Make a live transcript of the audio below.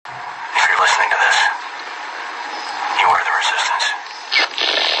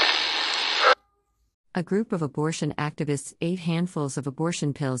A group of abortion activists ate handfuls of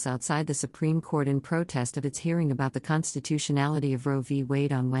abortion pills outside the Supreme Court in protest of its hearing about the constitutionality of Roe v.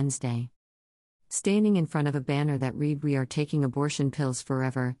 Wade on Wednesday. Standing in front of a banner that read "We are taking abortion pills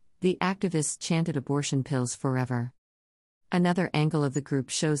forever," the activists chanted "Abortion pills forever." Another angle of the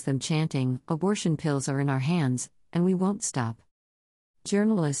group shows them chanting, "Abortion pills are in our hands, and we won't stop."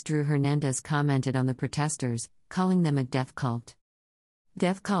 Journalist Drew Hernandez commented on the protesters, calling them a death cult.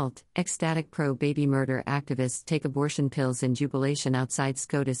 Death cult, ecstatic pro-baby murder activists take abortion pills in jubilation outside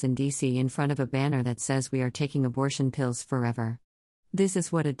SCOTUS in D.C. in front of a banner that says "We are taking abortion pills forever." "This is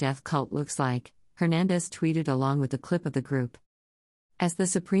what a death cult looks like," Hernandez tweeted along with the clip of the group. As the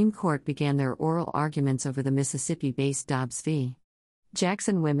Supreme Court began their oral arguments over the Mississippi-based Dobbs v.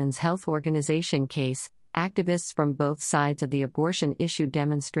 Jackson Women's Health Organization case, activists from both sides of the abortion issue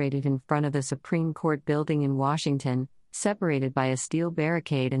demonstrated in front of the Supreme Court building in Washington, separated by a steel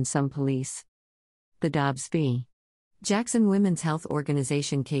barricade and some police. The Dobbs v. Jackson Women's Health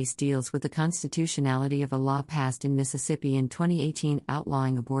Organization case deals with the constitutionality of a law passed in Mississippi in 2018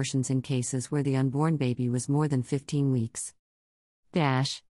 outlawing abortions in cases where the unborn baby was more than 15 weeks.